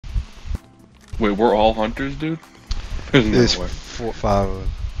Wait, we're all hunters, dude? There's no way. 4, 5 of them.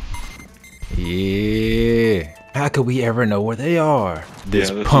 Yeah. How could we ever know where they are?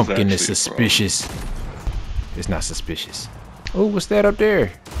 This pumpkin is suspicious. It's not suspicious. Oh, what's that up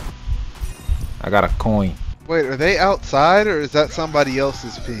there? I got a coin. Wait, are they outside or is that somebody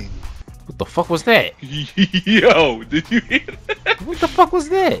else's ping? What the fuck was that? Yo, did you hear that? What the fuck was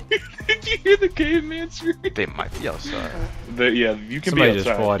that? Did you hear the caveman scream? They might be outside. Yeah, you can Somebody be outside.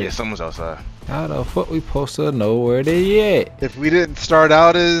 just farted. Yeah, someone's outside. How the fuck we supposed to know where they at? If we didn't start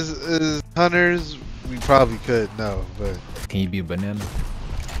out as hunters, we probably could know, but... Can you be a banana?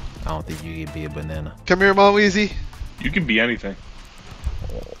 I don't think you can be a banana. Come here, MonWeezy. You can be anything.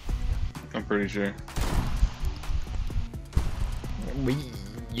 I'm pretty sure.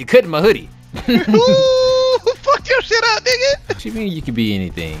 You cut my hoodie. Ooh, fuck your shit out, nigga. What you mean you can be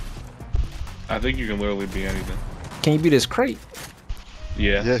anything? I think you can literally be anything. Can you be this crate?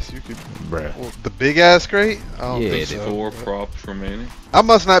 Yeah. Yes, you could. Bruh. Well, the big ass crate? I don't Yeah, think the so. 4 props remaining. I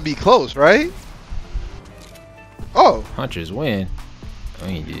must not be close, right? Oh, Hunters win. I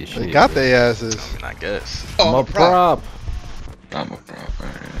ain't did shit. they got bro. their asses. I mean, I guess. I'm a prop. I'm a prop.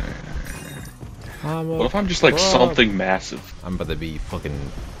 I'm a What if I'm just like prop. something massive? I'm about to be fucking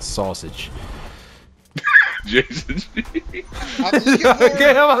sausage. Jason. I'm looking for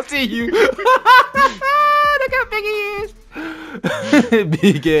Okay, I'll see you. Look how big he is.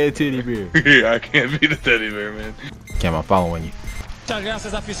 Big ass teddy bear. Yeah, I can't be the teddy bear, man. Cam, I'm following you. I'm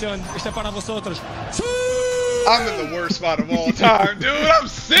in the worst spot of all time, dude. I'm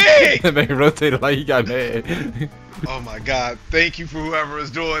sick. That man rotated like he got mad. Oh my god, thank you for whoever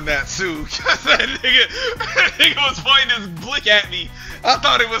was doing that, Sue. that nigga was pointing his blick at me. I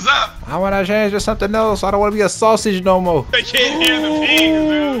thought it was up. I want to change to something else. I don't want to be a sausage no more. I can't hear the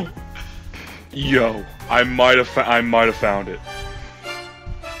pigs, dude. Yo, I might have found it.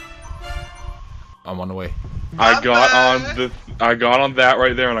 I'm on the way. I got on that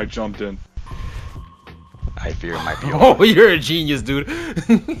right there and I jumped in. I fear it might be over. Oh, you're a genius, dude.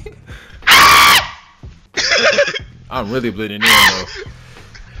 I'm really bleeding in though.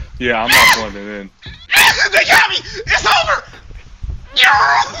 Yeah, I'm not blending in. They got me. It's over.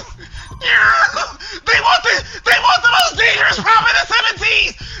 They want the most dangerous prop in the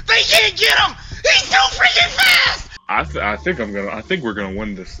 17s. They can't get him. He's too freaking fast. I think we're gonna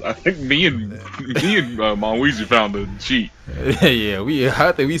win this. I think me and MonWeezy found the cheat. Yeah,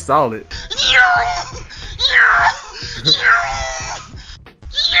 I think we solid.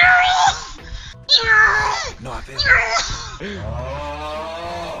 No, I failed.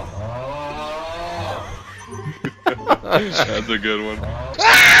 That's a good one.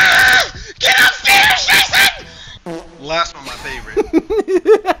 Get upstairs, Jason. Last one, my favorite.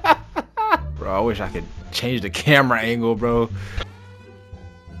 Bro, I wish I could change the camera angle, bro.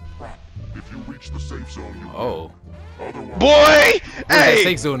 If you reach the safe zone, you Oh. Boy, Where's that hey.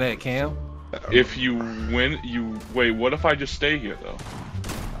 safe zone at, Cam? If you win, wait. What if I just stay here though?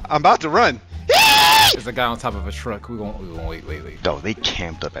 I'm about to run. There's a guy on top of a truck. We gonna wait. No, they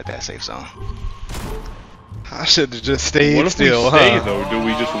camped up at that safe zone. I should have just stayed What if still, we stay huh? though? Do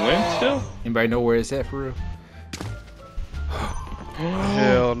we just win still? Anybody know where it's at for real?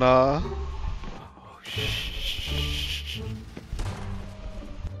 Hell nah.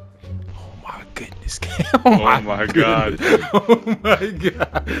 Oh my goodness, Cam. Oh my god. Oh my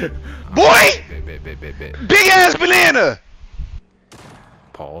god. Boy! Bet. Big ass banana!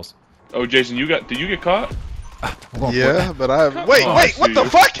 Pause. Oh, Jason, did you get caught? I'm going for Yeah, it. but I on, wait, what the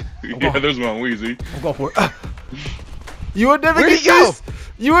Steve. fuck? Yeah, there's MonWeezy. I'm going for it. You will never Where'd get he go? this.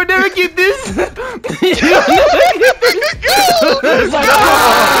 You will never get this.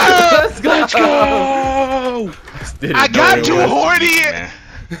 Let's Let's go. I got too horny. Man.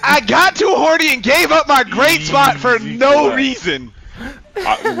 I got too horny and gave up my great spot for Easy no clap. reason.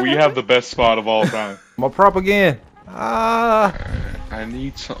 We have the best spot of all time. I'm a prop again. I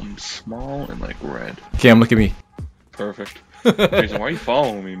need something small and like red. Cam, look at me. Perfect. Jason, why are you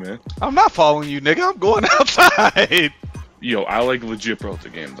following me, man? I'm not following you, nigga. I'm going outside. Yo, I like legit broke the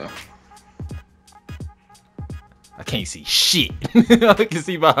game though. I can't see shit. I can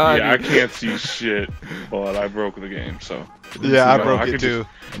see behind Yeah, I you. can't see shit, but I broke the game, so. Yeah, I No, broke I it could too.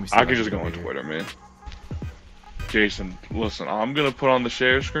 Let me see I if could just can go on do it. Twitter, man. Jason, listen, I'm gonna put on the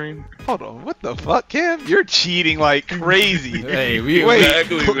share screen. Hold on, what the fuck, Cam? You're cheating like crazy. Hey, we Wait,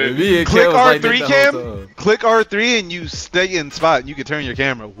 Exactly, man. me and click Cam was like R3, that the Cam. whole time. Click R3 and you stay in spot and you can turn your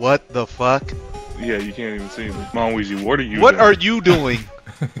camera. What the fuck? Yeah, you can't even see me. MonWeezy, what are you What doing? are you doing?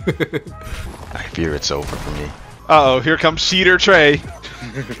 I fear it's over for me. Uh oh, here comes Cheater Trey.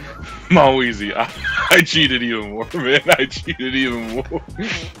 MonWeezy, I cheated even more, man. I cheated even more.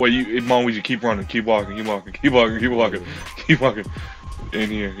 Wait, MonWeezy, keep running, keep walking, keep walking, keep walking, keep walking, keep walking. In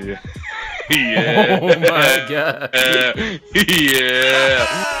here, yeah. Yeah. Oh my god. Yeah.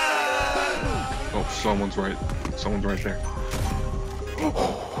 Oh, someone's right. Someone's right there.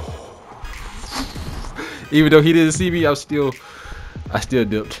 Even though he didn't see me, I still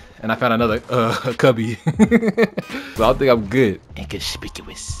dipped, and I found another cubby. So I think I'm good.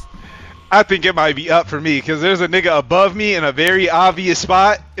 Inconspicuous. I think it might be up for me because there's a nigga above me in a very obvious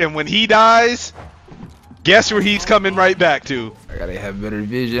spot, and when he dies, guess where he's coming right back to? I gotta have better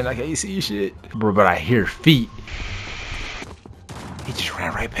vision. I can't see shit, bro. But I hear feet. He just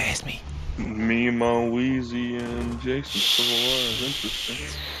ran right past me. Me, MonWeezy, and Jason still alive. Interesting.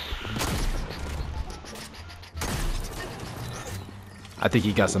 I think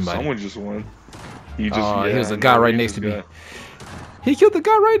he got somebody. Someone just won. He just. He was a guy right next to me. He killed the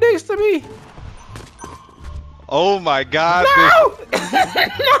guy right next to me. Oh my god. No! No!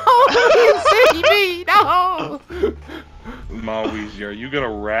 See me! No! MonWeezy, are you gonna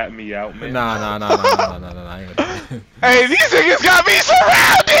rat me out, man? Nah. I ain't gonna... Hey, these niggas got me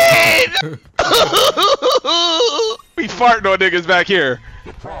surrounded! We farting on niggas back here.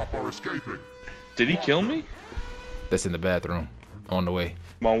 The prop are escaping. Did he kill me? That's in the bathroom. On the way.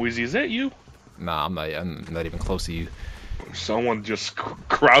 MonWeezy, is that you? Nah, I'm not even close to you. Someone just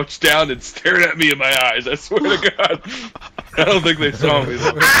crouched down and stared at me in my eyes. I swear to God. I don't think they saw me.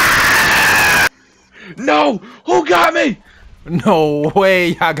 No! Who got me? No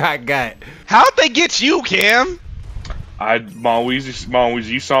way, I got. How'd they get you, Cam? MonWeezy,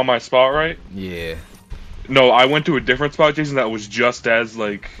 you saw my spot, right? Yeah. No, I went to a different spot, Jason, that was just as,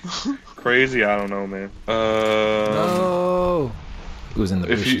 like, crazy. I don't know, man. No. It was in the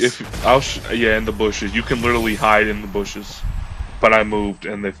bushes. Yeah, in the bushes. You can literally hide in the bushes. But I moved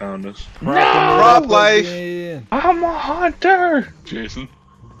and they found us. Prop life. I'm a hunter. Jason,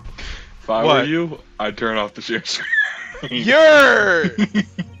 if I were you, I'd turn off the share screen.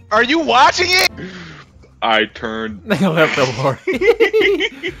 Are you watching it? I turned. They left the war.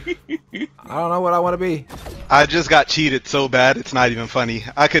 I don't know what I want to be. I just got cheated so bad it's not even funny.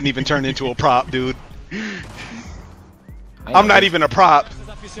 I couldn't even turn into a prop, dude. I'm not even a prop.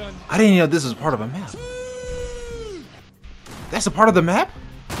 I didn't even know this was part of a map. That's a part of the map?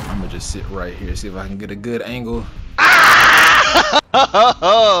 I'm gonna just sit right here, see if I can get a good angle.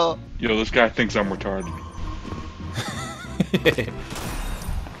 Yo, this guy thinks I'm retarded.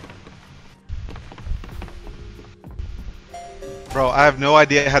 Bro, I have no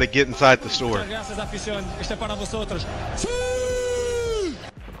idea how to get inside the store.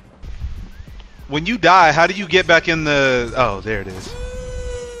 When you die, how do you get back in the... Oh, there it is.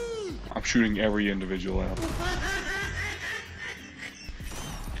 I'm shooting every individual out.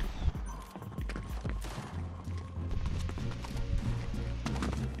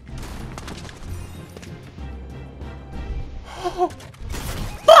 Oh,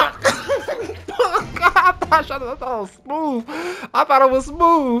 fuck! I thought it was smooth. I thought it was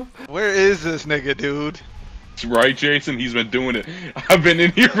smooth. Where is this nigga, dude? That's right, Jason. He's been doing it. I've been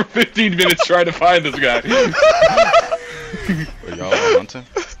in here for 15 minutes trying to find this guy. Are y'all hunting?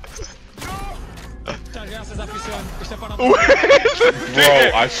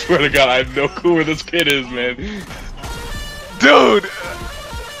 Bro, I swear to God, I have no clue where this kid is, man. Dude!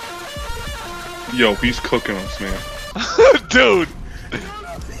 Yo, he's cooking us, man. Dude!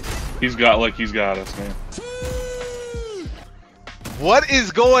 He's got us, man. What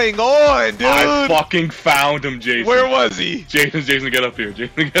is going on, dude? I fucking found him, Jason. Where was he? Jason, get up here.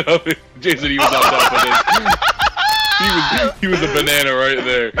 Jason, get up here. Jason, he was on top of this. He was a banana right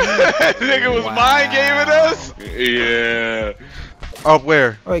there. That nigga was mind gaming us? Yeah. Oh,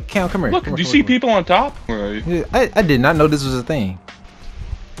 where? Oh, wait, Cam, come here. Look, do you see people on top? Where are you? Yeah, I did not know this was a thing.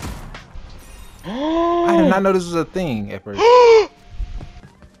 I did not know this was a thing at first.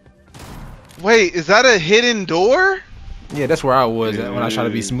 Wait, is that a hidden door? Yeah, that's where I was at when I tried to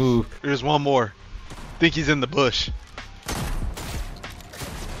be smooth. There's one more. Think he's in the bush.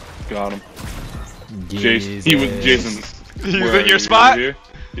 Got him. Yes. He was Jason. He was in your spot?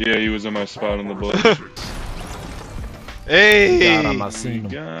 Yeah, he was in my spot in the bush. Hey, God, I seen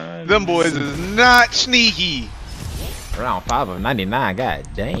him. them boys is not sneaky. Round 5 of 99. God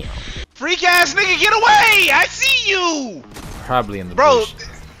damn. Freak ass nigga, get away! I see you, Probably in the bro. bush.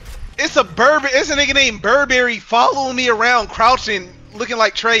 It's a nigga named Burberry following me around, crouching, looking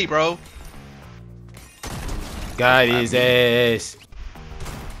like Trey, bro. Got his ass.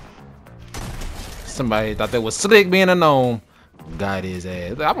 Somebody thought that was slick being a gnome. Got his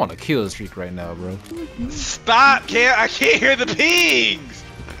ass. I'm on a kill streak right now, bro. Stop, I can't hear the pings.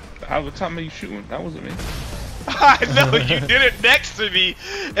 How the time are you shooting? That wasn't me. I know you did it next to me,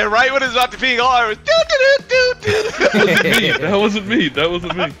 and right when it's about to ping all, I was That wasn't me. That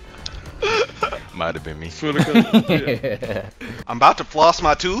wasn't me. Might have been me. Swear to God. Yeah. I'm about to floss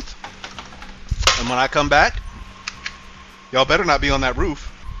my tooth, and when I come back, y'all better not be on that roof.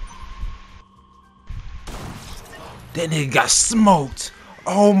 That nigga got smoked.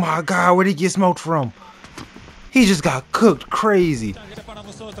 Oh my God, where'd he get smoked from? He just got cooked crazy.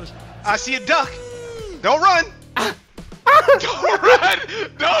 I see a duck. Don't run. Don't run.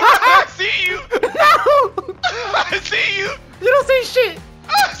 Don't run. I see you. No! I see you. You don't see shit.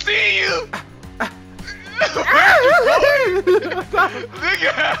 I see you. Where you going?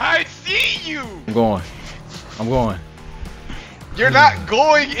 Nigga, I see you. I'm going. I'm going. You're not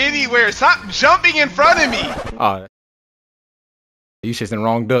going anywhere. Stop jumping in front of me. Oh. You chasing the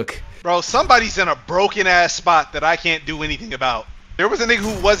wrong duck. Bro, somebody's in a broken ass spot that I can't do anything about. There was a nigga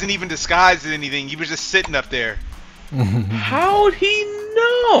who wasn't even disguised as anything. He was just sitting up there. How'd he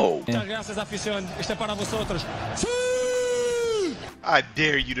know? I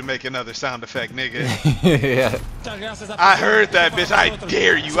dare you to make another sound effect, nigga. Yeah. I heard that, bitch. I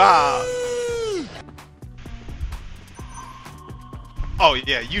dare you. Ah. Oh,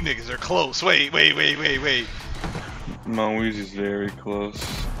 yeah, you niggas are close. Wait. MonWeezy's very close.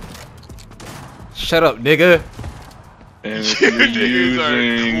 Shut up, nigga. And if You you're niggas are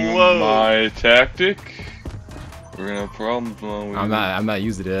using close. my tactic, we're gonna have problems, MonWeezy. I'm not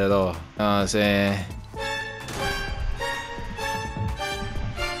using it at all. You know what I'm saying?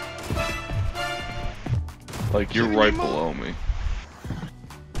 Like, you're right below me.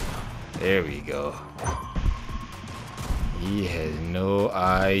 There we go. He has no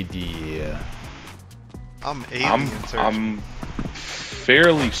idea. I'm alien searching. I'm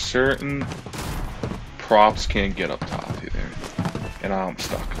fairly certain props can't get up top either. And I'm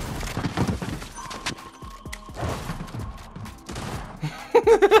stuck.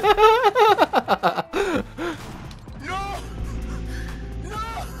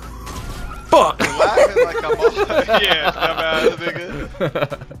 Fuck! Laughing like I'm all yeah, dumbass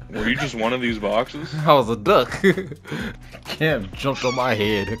nigga. Were you just one of these boxes? I was a duck. Cam jumped on my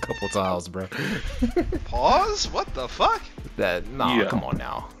head a couple times, bro. Pause? What the fuck? Nah, Yeah. come on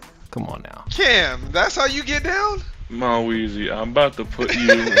now. Come on now. Cam, that's how you get down? MonWeezy, I'm about to put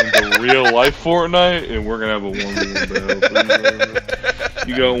you into real life Fortnite, and we're gonna have a 1v1 battle.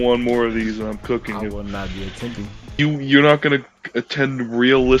 You got one more of these, and I'm cooking I you. will not be attempting. You're not gonna attend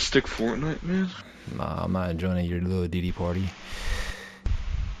realistic Fortnite, man? Nah, I'm not joining your little Diddy party.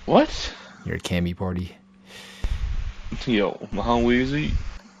 What? Your Cammy party. Yo, MonWeezy,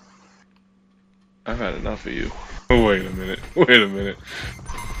 I've had enough of you. Oh, wait a minute. Wait a minute.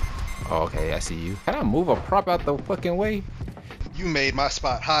 Oh, okay, I see you. Can I move a prop out the fucking way? You made my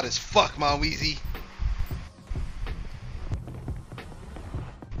spot hot as fuck, MonWeezy.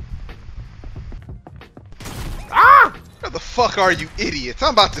 Ah! Where the fuck are you idiots?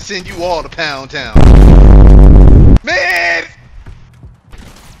 I'm about to send you all to Pound Town. Man!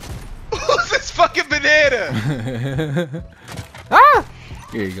 Who's this fucking banana? Ah!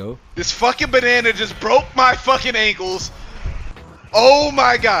 Here you go. This fucking banana just broke my fucking ankles. Oh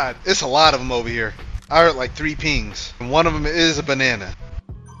my god. It's a lot of them over here. I heard like 3 pings. And one of them is a banana.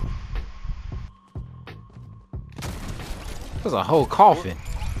 It was a whole coffin.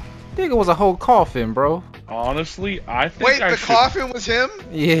 Nigga was a whole coffin, bro. Honestly, I think Wait, the coffin was him?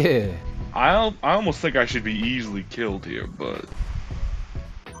 Yeah. I almost think I should be easily killed here, but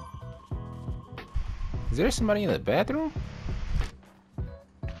Is there somebody in the bathroom?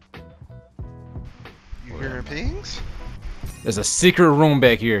 You hearing pings? There's a secret room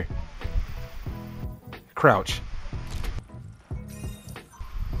back here. Crouch.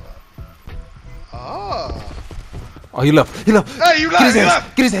 Oh. Oh, he left. He left. Hey, you Get his ass.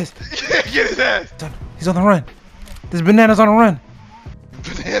 left. Get his ass. Get his ass. He's on the run. This banana's on the run.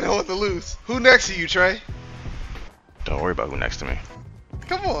 Banana on the loose. Who next to you, Trey? Don't worry about who next to me.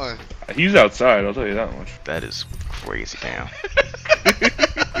 Come on. he's outside, I'll tell you that much. That is crazy, damn.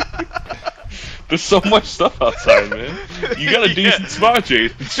 There's so much stuff outside, man. You got a decent spot,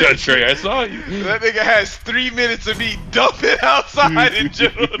 Jason. Trey, I saw you. That nigga has 3 minutes of me dumping outside in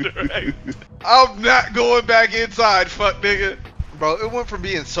general direct. I'm not going back inside, fuck nigga. Bro, it went from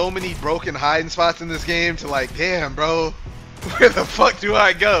being so many broken hiding spots in this game to like, damn, bro, where the fuck do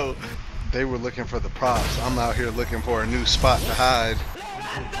I go? They were looking for the props. I'm out here looking for a new spot to hide.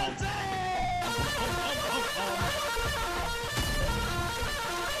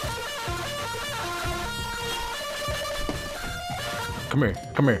 Come here.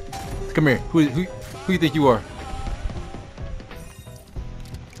 Come here. Come here. Who you think you are?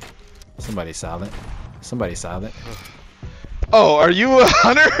 Somebody silent. Somebody silent. Oh, are you a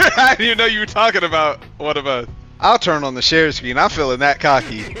hunter? I didn't even know you were talking about one of us. I'll turn on the share screen. I'm feeling that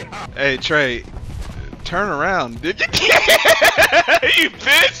cocky. Hey, Trey, turn around. You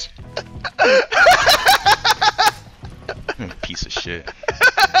bitch! Piece of shit.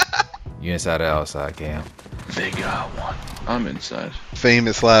 You inside or outside, Cam? They got one. I'm inside.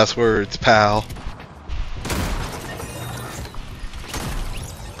 Famous last words, pal.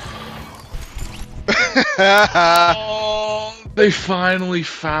 Oh, they finally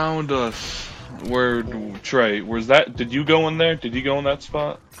found us. Where, Trey? Where's that? Did you go in there? Did you go in that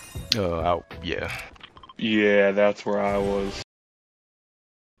spot? Yeah. Yeah, that's where I was.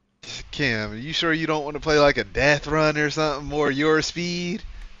 Cam, are you sure you don't want to play like a death run or something more your speed?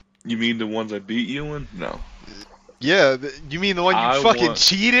 You mean the ones I beat you in? No. Yeah, you mean the one you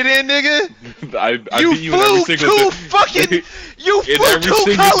cheated in, nigga? I you beat you in every single you flew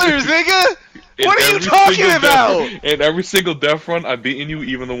two colors, nigga! What are you talking about? In every single death run, I've beaten you,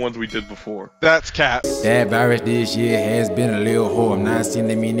 even the ones we did before. That's cap. That virus this year has been a little whore. I'm not seeing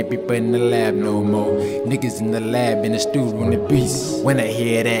that many people in the lab no more. Niggas in the lab, in the studio, on the beast. When I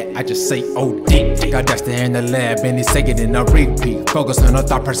hear that, I just say, oh, dick. Got dust here in the lab, and they say it in a repeat. Focus on the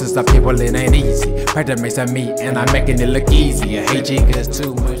thought process of people, it ain't easy. Practice makes a me, and I'm making it look easy. I hate you, cause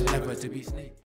too much effort to be sneaky.